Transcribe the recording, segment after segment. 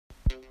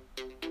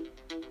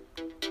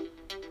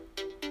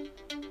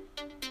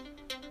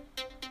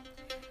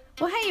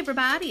Well, hey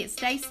everybody, it's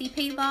Stacy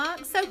P.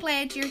 Locke. So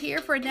glad you're here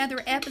for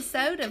another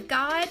episode of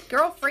God,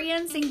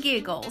 Girlfriends, and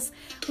Giggles.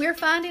 We're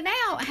finding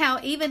out how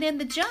even in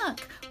the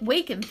junk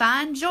we can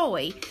find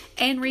joy.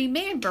 And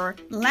remember,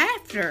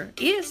 laughter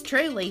is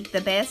truly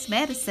the best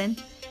medicine.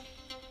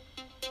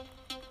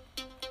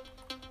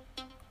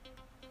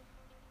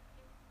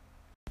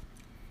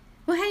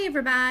 Well, hey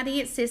everybody,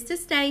 it's Sister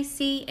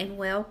Stacy, and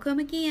welcome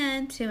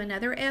again to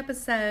another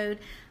episode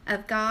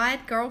of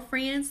God,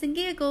 Girlfriends, and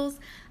Giggles.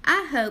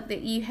 I hope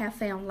that you have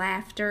found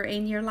laughter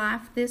in your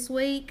life this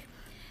week.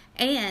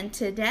 And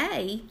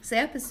today's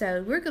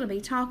episode, we're going to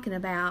be talking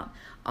about,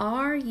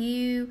 are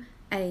you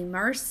a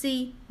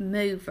mercy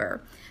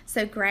mover?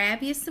 So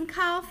grab you some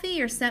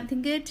coffee or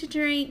something good to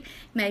drink.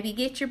 Maybe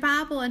get your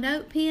Bible, a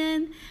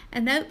notepad,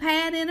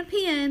 and a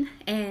pen,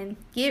 and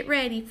get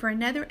ready for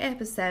another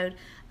episode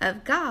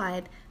of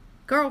God,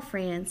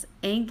 Girlfriends,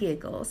 and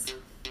Giggles.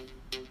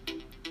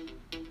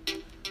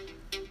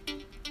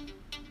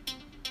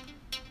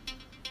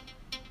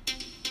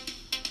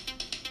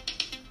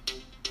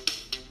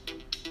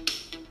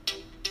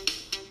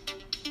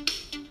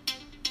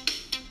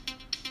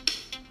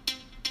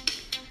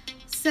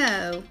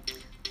 So,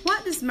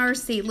 what does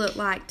mercy look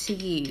like to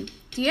you?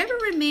 Do you ever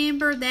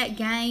remember that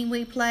game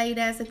we played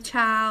as a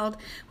child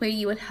where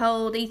you would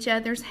hold each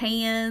other's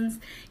hands,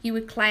 you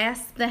would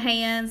clasp the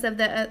hands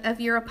of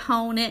your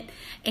opponent,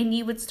 and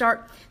you would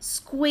start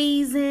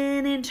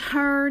squeezing and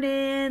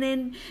turning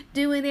and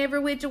doing every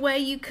which way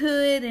you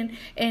could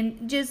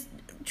and just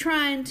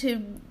trying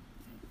to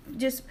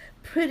just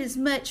put as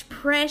much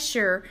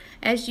pressure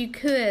as you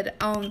could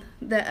on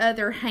the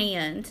other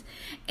hand,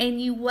 and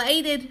you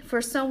waited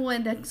for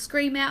someone to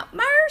scream out,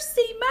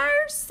 "Mercy,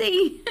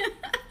 mercy!"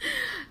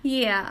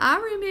 Yeah, I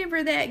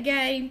remember that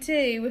game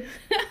too.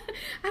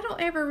 I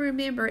don't ever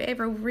remember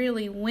ever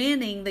really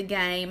winning the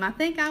game. I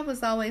think I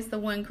was always the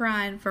one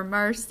crying for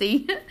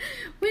mercy,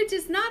 which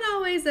is not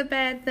always a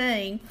bad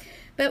thing.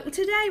 But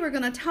today we're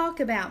going to talk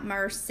about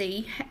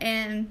mercy,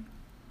 and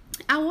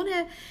I want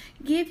to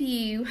give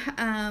you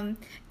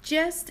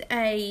just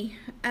a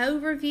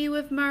overview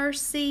of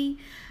mercy,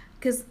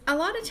 because a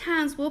lot of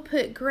times we'll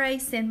put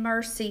grace and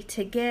mercy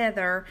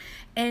together,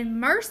 and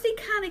mercy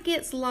kind of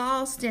gets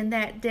lost in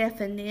that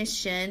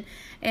definition.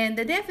 And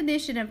the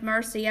definition of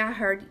mercy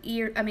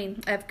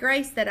of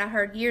grace that I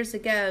heard years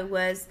ago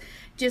was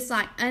just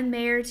like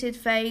unmerited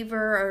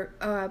favor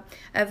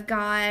of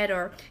God,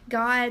 or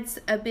God's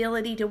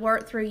ability to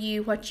work through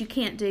you what you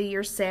can't do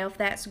yourself.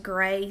 That's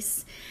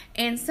grace.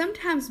 And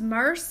sometimes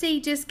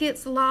mercy just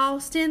gets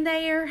lost in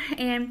there,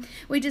 and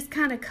we just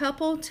kind of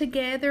couple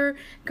together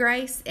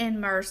grace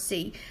and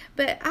mercy.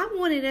 But I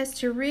wanted us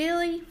to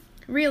really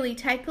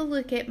take a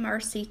look at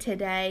mercy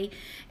today,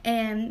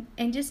 and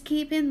just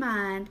keep in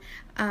mind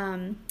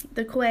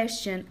the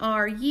question,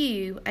 are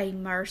you a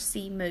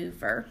mercy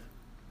mover?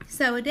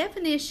 So a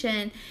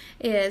definition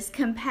is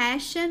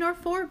compassion or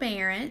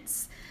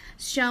forbearance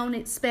shown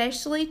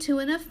especially to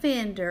an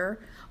offender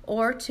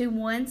or to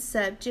one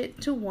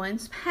subject to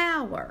one's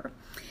power.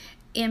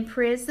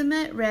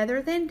 Imprisonment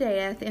rather than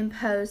death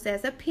imposed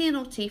as a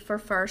penalty for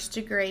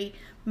first-degree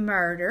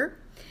murder.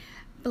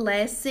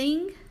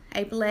 Blessing,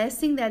 a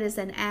blessing that is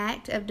an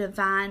act of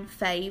divine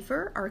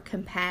favor or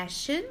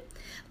compassion,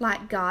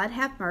 like God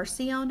have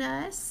mercy on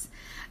us.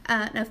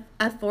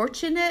 A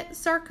fortunate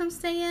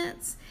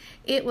circumstance,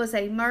 it was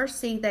a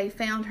mercy they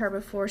found her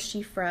before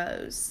she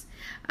froze.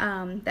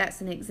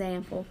 That's an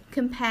example.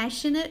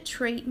 Compassionate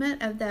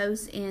treatment of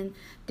those in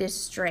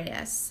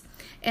distress.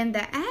 And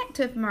the act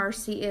of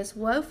mercy is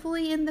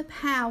woefully in the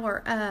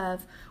power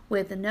of,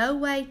 with no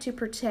way to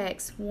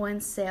protect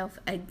oneself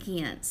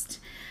against.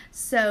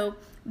 So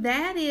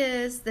that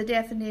is the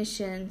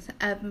definition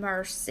of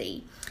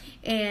mercy.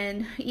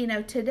 And,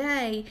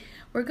 today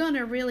we're going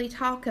to really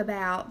talk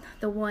about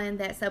the one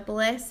that's a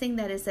blessing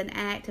that is an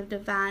act of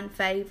divine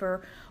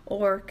favor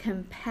or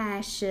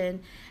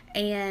compassion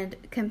and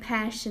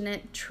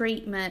compassionate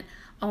treatment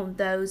on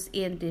those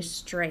in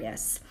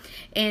distress.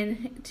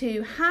 And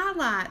to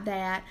highlight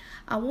that,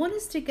 I want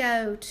us to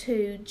go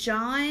to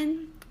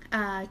John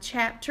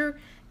chapter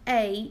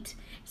 8,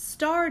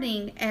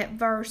 starting at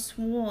verse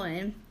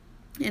 1.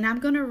 And I'm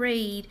going to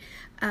read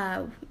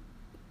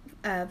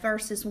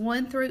verses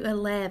 1 through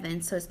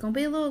 11. So it's going to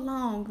be a little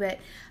long, but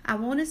I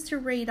want us to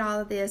read all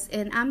of this.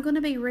 And I'm going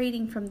to be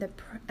reading from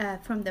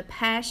the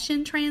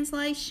Passion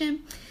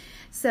Translation.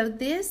 So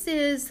this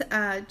is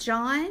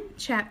John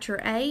chapter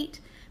 8,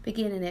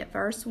 beginning at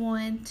verse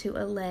 1 to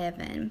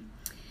 11.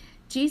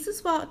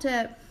 Jesus walked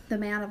up the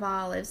Mount of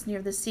Olives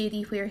near the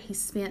city where he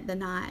spent the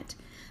night.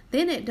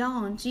 Then at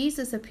dawn,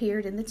 Jesus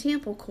appeared in the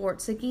temple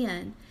courts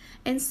again,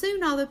 and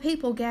soon all the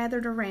people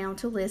gathered around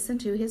to listen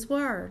to his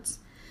words.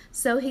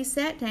 So he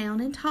sat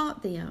down and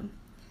taught them.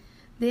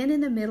 Then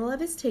in the middle of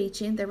his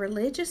teaching, the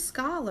religious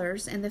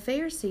scholars and the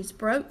Pharisees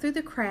broke through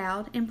the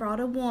crowd and brought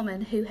a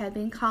woman who had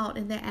been caught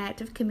in the act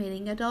of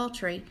committing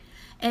adultery,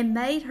 and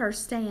made her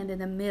stand in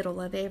the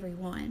middle of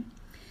everyone.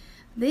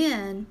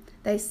 Then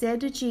they said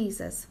to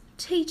Jesus,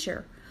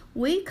 "Teacher,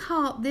 we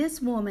caught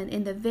this woman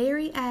in the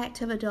very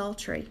act of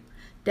adultery.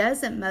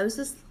 Doesn't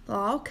Moses'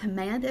 law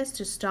command us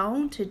to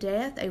stone to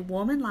death a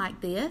woman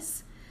like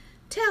this?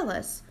 Tell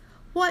us,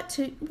 what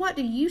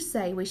do you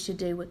say we should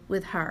do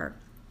with her?"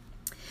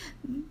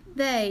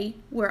 They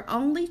were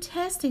only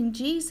testing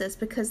Jesus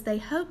because they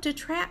hoped to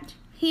trap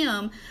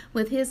him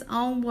with his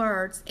own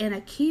words and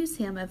accuse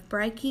him of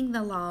breaking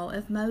the law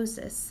of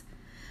Moses.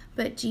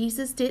 But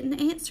Jesus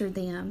didn't answer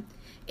them.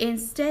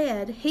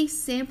 Instead, he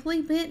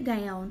simply bent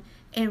down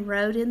and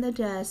wrote in the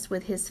dust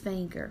with his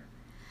finger.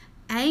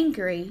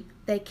 Angry,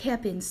 they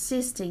kept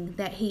insisting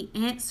that he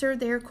answer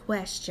their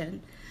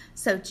question.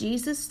 So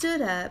Jesus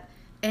stood up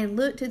and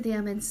looked at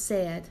them and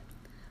said,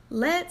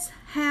 "Let's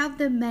have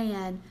the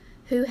man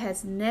who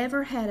has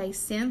never had a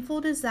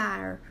sinful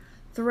desire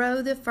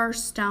throw the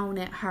first stone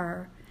at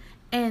her."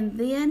 And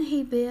then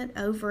he bent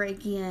over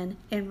again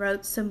and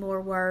wrote some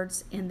more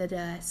words in the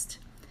dust.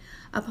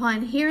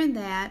 Upon hearing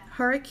that,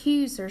 her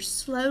accusers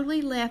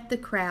slowly left the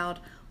crowd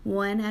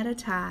one at a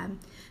time,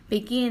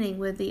 beginning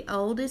with the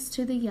oldest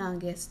to the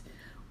youngest,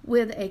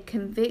 with a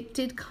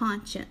convicted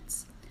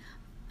conscience,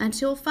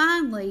 until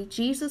finally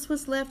Jesus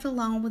was left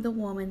alone with the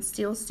woman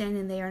still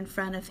standing there in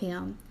front of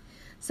him.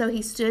 So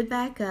he stood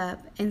back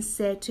up and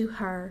said to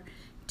her,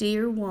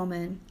 "Dear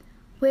woman,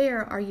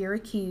 where are your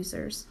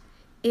accusers?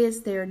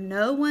 Is there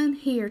no one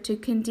here to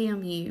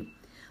condemn you?"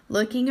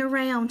 Looking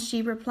around,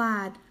 she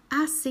replied,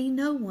 "I see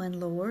no one,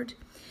 Lord."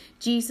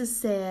 Jesus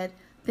said,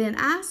 "Then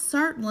I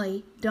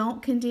certainly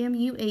don't condemn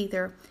you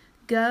either.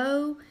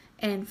 Go,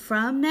 and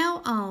from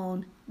now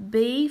on,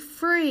 be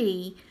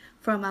free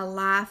from a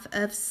life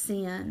of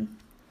sin."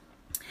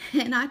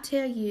 And I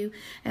tell you,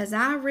 as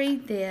I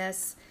read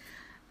this,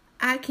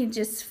 I can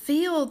just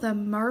feel the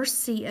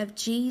mercy of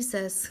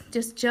Jesus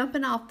just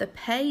jumping off the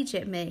page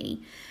at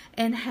me,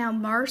 and how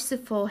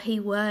merciful he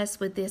was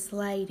with this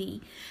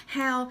lady.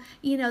 How,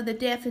 the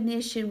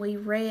definition we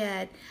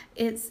read,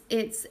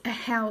 it's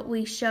how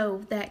we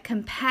show that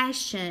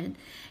compassion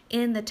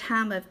in the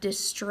time of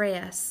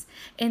distress.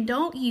 And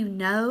don't you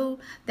know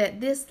that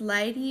this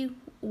lady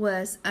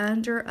was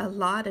under a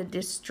lot of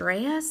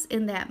distress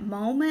in that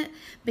moment,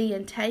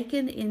 being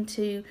taken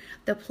into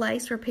the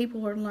place where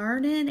people were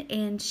learning,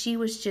 and she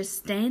was just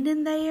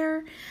standing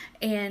there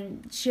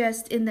and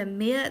just in the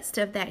midst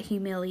of that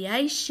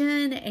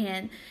humiliation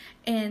and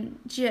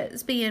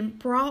just being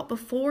brought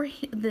before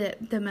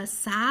the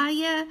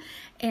Messiah.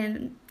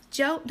 And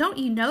don't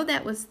you know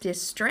that was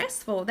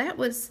distressful? That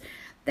was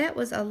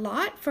a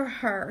lot for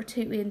her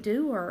to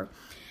endure.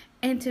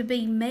 And to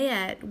be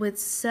met with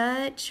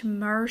such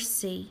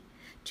mercy,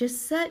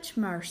 just such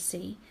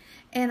mercy.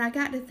 And I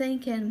got to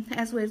thinking,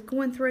 as we was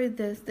going through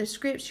the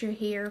scripture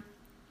here,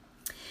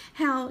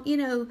 how,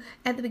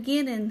 at the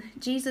beginning,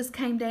 Jesus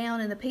came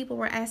down and the people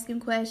were asking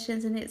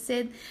questions, and it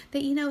said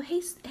that,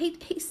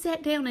 he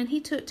sat down and he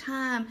took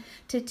time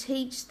to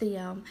teach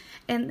them.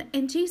 And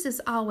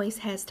Jesus always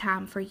has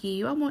time for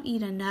you. I want you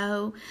to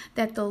know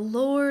that the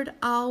Lord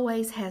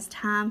always has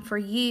time for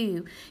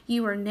you.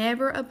 You are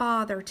never a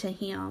bother to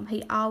him.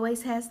 He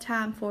always has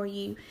time for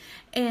you.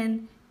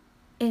 And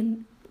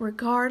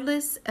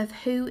regardless of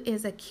who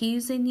is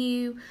accusing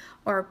you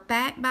or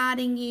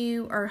backbiting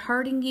you or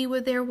hurting you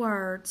with their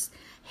words,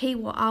 he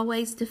will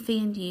always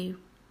defend you.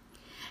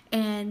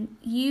 And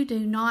you do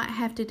not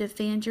have to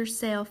defend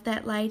yourself.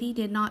 That lady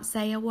did not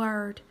say a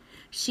word.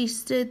 She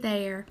stood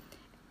there,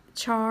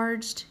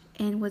 charged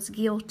and was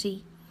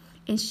guilty.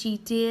 And she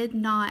did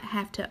not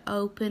have to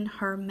open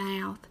her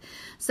mouth.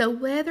 So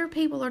whether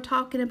people are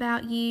talking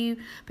about you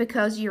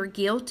because you're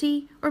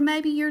guilty, or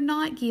maybe you're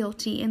not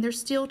guilty and they're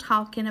still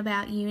talking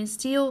about you and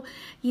still,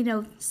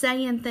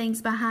 saying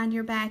things behind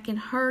your back and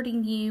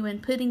hurting you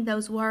and putting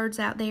those words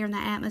out there in the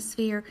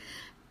atmosphere,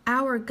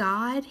 our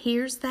God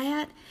hears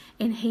that,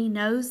 and he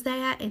knows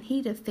that, and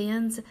he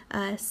defends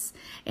us,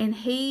 and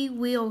he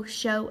will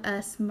show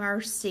us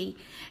mercy.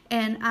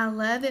 And I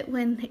love it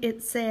when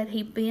it said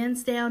he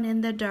bends down in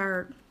the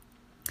dirt.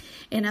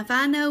 And if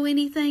I know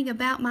anything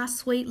about my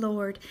sweet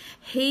Lord,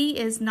 he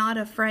is not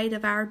afraid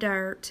of our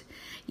dirt.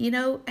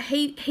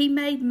 He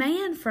made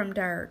man from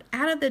dirt,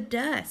 out of the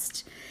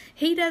dust.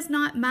 He does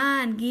not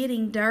mind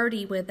getting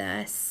dirty with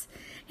us.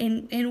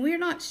 And we're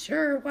not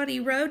sure what he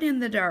wrote in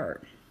the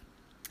dirt.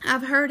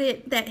 I've heard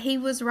it that he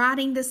was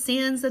writing the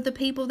sins of the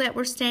people that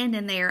were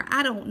standing there.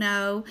 I don't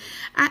know.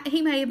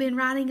 He may have been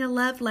writing a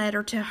love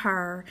letter to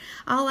her.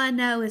 All I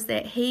know is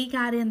that he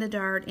got in the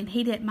dirt and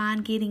he didn't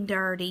mind getting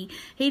dirty.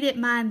 He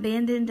didn't mind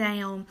bending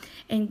down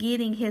and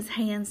getting his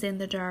hands in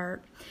the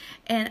dirt.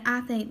 And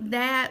I think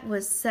that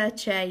was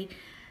such a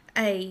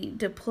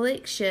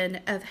depiction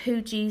of who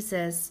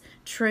Jesus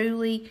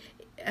truly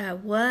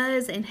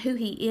was and who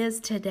he is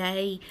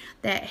today,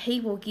 that he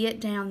will get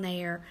down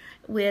there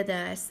with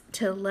us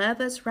to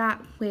love us right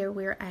where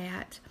we're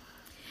at.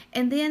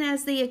 And then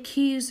as the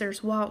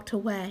accusers walked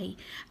away,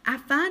 I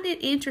find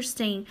it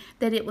interesting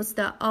that it was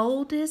the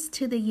oldest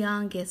to the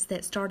youngest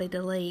that started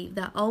to leave.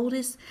 The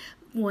oldest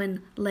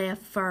one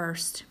left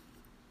first.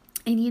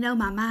 And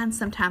my mind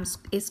sometimes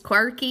is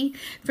quirky.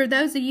 For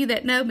those of you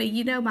that know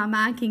me, my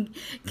mind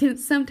can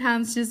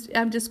sometimes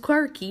I'm just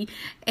quirky.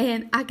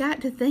 And I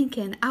got to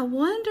thinking, I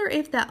wonder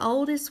if the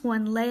oldest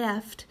one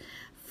left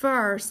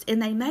first,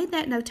 and they made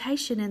that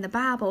notation in the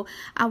Bible.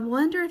 I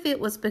wonder if it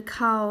was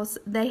because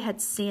they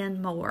had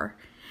sinned more.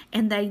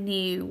 And they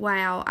knew,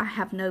 wow, I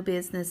have no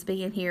business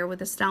being here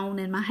with a stone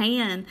in my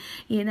hand.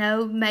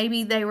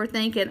 Maybe they were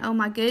thinking, oh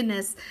my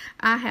goodness,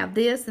 I have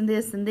this and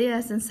this and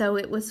this. And so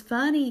it was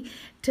funny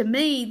to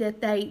me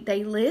that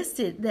they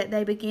listed that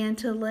they began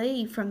to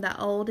leave from the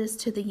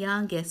oldest to the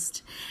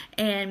youngest.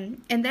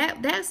 And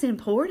that's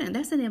important.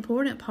 That's an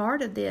important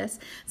part of this.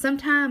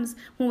 Sometimes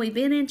when we've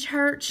been in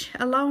church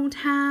a long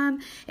time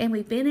and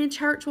we've been in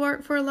church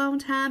work for a long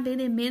time, been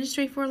in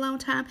ministry for a long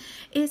time,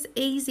 it's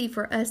easy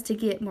for us to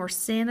get more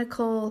cynical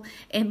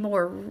and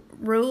more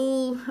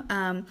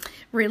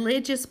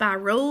religious by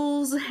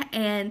rules,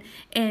 and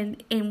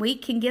we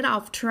can get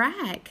off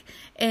track.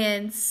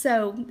 And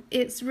so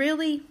it's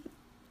really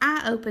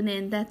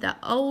eye-opening that the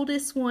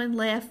oldest one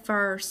left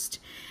first.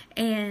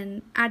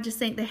 And I just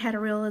think they had a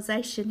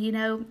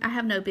realization, I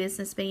have no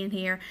business being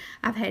here.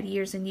 I've had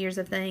years and years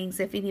of things.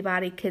 If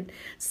anybody could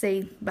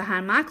see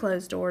behind my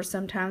closed doors,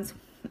 sometimes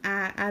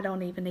I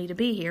don't even need to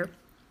be here.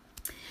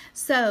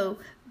 So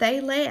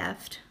they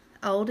left,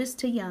 oldest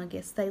to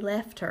youngest, they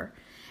left her.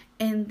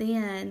 And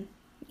then,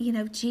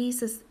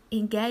 Jesus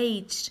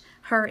engaged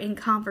her in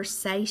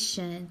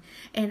conversation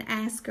and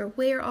asked her,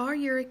 where are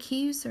your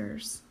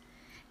accusers?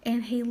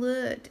 And he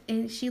looked,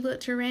 and she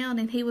looked around,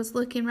 and he was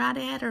looking right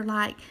at her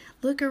like,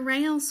 look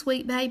around,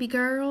 sweet baby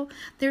girl.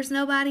 There's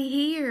nobody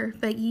here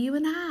but you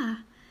and I.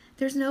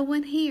 There's no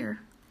one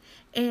here.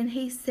 And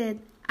he said,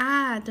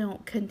 I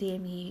don't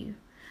condemn you.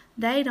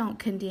 They don't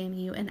condemn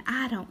you, and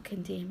I don't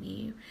condemn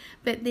you.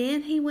 But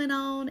then he went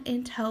on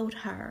and told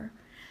her,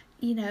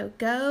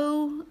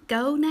 go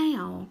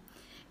now.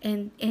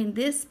 And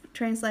this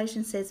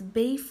translation says,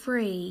 be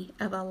free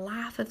of a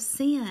life of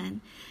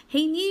sin.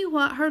 He knew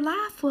what her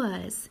life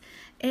was.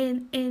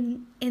 And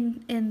in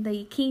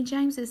the King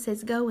James, it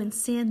says, go and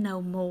sin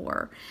no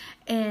more.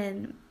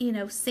 And,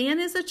 sin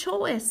is a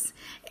choice.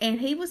 And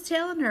he was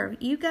telling her,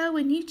 you go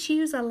and you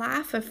choose a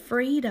life of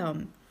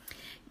freedom.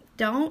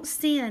 Don't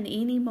sin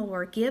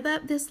anymore. Give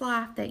up this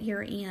life that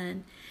you're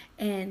in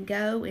and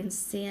go and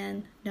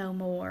sin no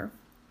more.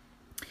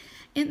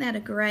 Isn't that a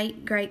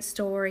great, great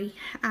story?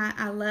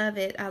 I love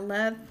it. I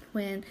love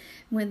when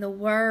the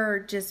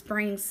Word just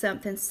brings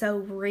something so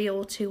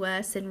real to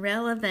us and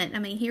relevant. I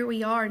mean, here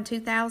we are in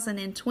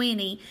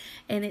 2020,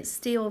 and it's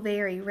still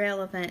very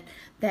relevant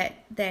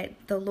that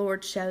the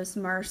Lord shows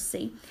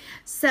mercy.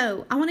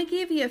 So I want to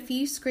give you a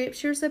few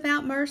scriptures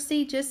about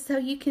mercy just so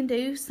you can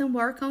do some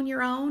work on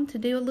your own to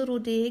do a little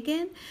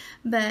digging.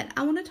 But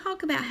I want to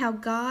talk about how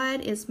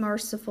God is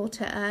merciful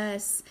to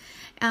us.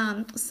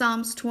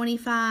 Psalms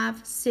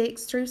 25,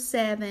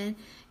 6-7,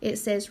 it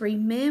says,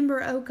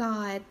 remember, O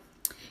God,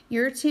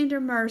 your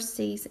tender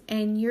mercies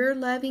and your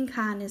loving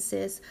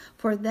kindnesses,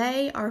 for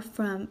they are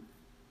from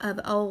of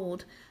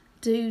old.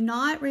 Do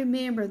not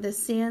remember the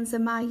sins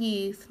of my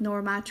youth,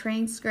 nor my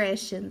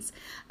transgressions.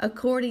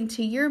 According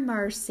to your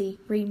mercy,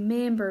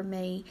 remember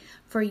me,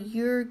 for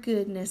your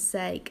goodness'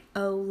 sake,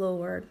 O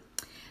Lord.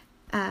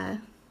 2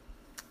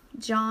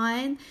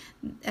 John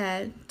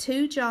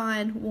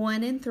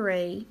 1 and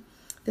 3.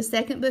 The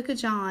second book of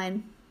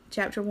John,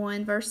 chapter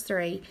 1, verse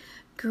 3.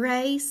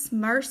 Grace,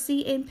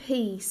 mercy, and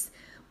peace,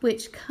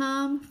 which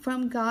come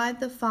from God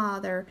the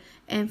Father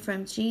and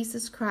from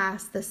Jesus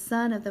Christ, the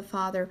Son of the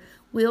Father,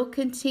 will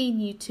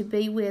continue to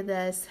be with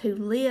us who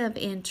live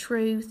in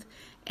truth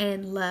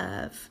and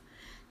love.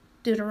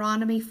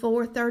 Deuteronomy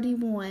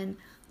 4:31.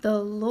 The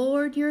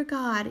Lord your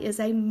God is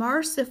a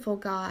merciful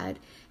God.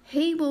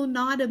 He will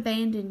not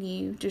abandon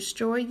you,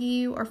 destroy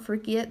you, or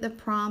forget the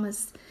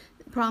promises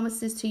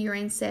to your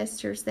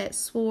ancestors that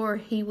swore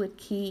he would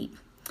keep.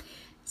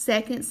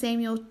 2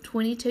 Samuel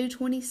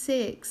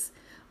 22:26.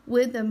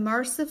 With the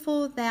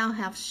merciful thou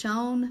hast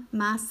shown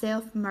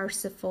myself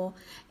merciful,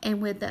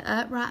 and with the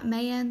upright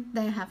man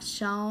thou hast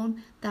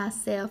shown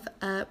thyself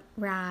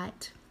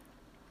upright.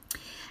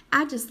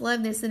 I just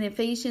love this in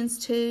Ephesians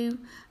 2,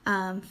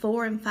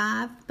 4 and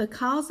 5.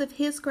 Because of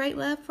his great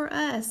love for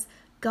us,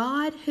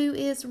 God, who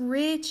is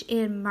rich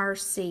in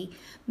mercy,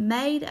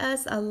 made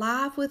us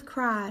alive with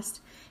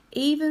Christ,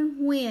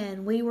 even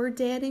when we were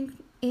dead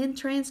in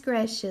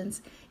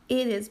transgressions.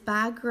 It is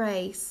by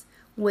grace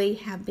we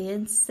have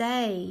been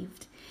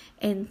saved.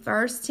 In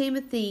 1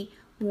 Timothy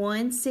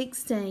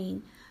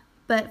 1:16,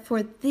 but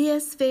for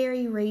this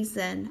very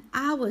reason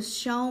I was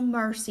shown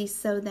mercy,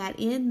 so that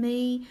in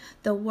me,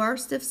 the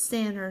worst of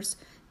sinners,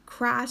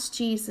 Christ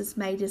Jesus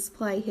may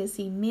display his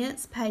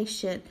immense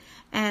patience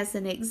as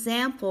an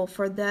example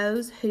for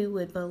those who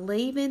would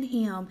believe in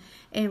him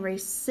and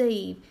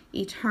receive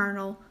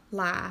eternal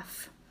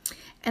life.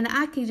 And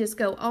I could just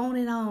go on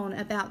and on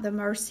about the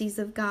mercies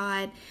of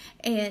God.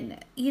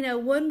 And,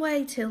 one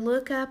way to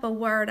look up a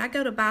word, I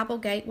go to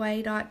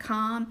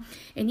BibleGateway.com,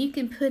 and you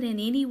can put in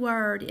any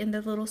word in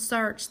the little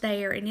search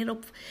there, and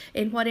it'll,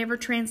 in whatever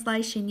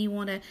translation you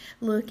want to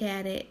look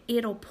at it,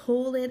 it'll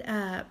pull it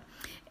up.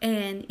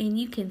 And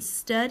you can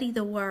study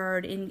the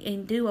word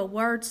and do a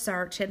word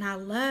search. And I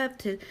love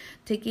to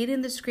get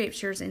in the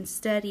scriptures and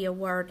study a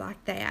word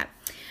like that.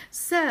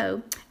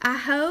 So I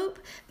hope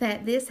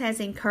that this has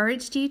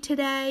encouraged you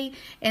today.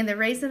 And the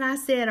reason I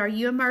said, are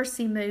you a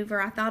mercy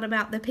mover? I thought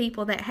about the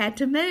people that had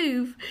to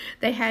move.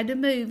 They had to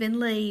move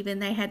and leave,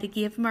 and they had to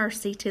give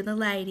mercy to the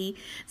lady.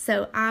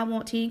 So I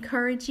want to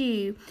encourage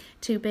you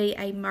to be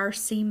a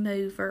mercy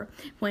mover.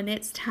 When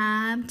it's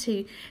time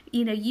to,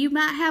 you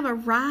might have a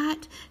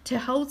right to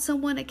hold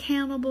someone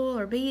accountable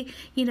or be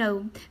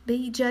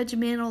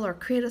judgmental or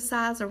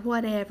criticize or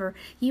whatever.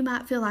 You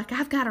might feel like,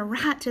 I've got a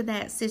right to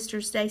that,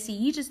 Sister Stacy.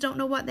 You just don't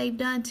know what they've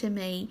done to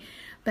me.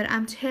 But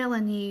I'm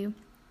telling you,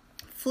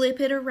 flip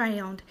it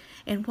around.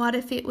 And what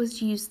if it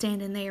was you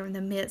standing there in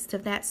the midst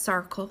of that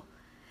circle?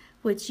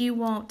 Would you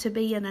want to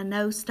be in a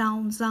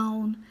no-stone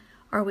zone,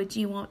 or would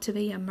you want to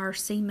be a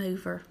mercy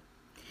mover?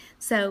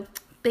 So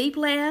be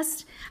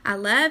blessed. I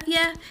love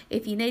you.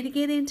 If you need to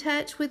get in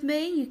touch with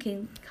me, you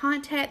can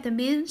contact the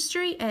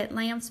ministry at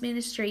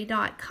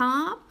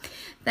lambsministry.com.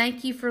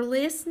 Thank you for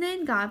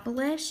listening. God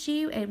bless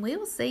you, and we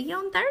will see you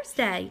on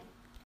Thursday.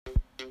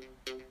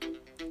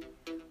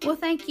 Well,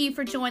 thank you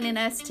for joining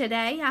us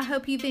today. I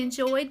hope you've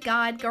enjoyed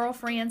God,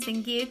 Girlfriends,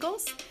 and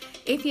Giggles.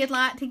 If you'd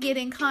like to get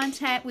in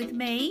contact with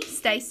me,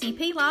 Stacy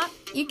Pelock,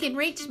 you can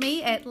reach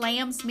me at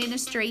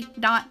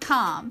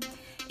lambsministry.com.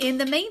 In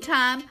the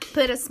meantime,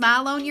 put a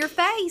smile on your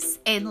face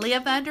and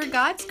live under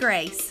God's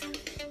grace.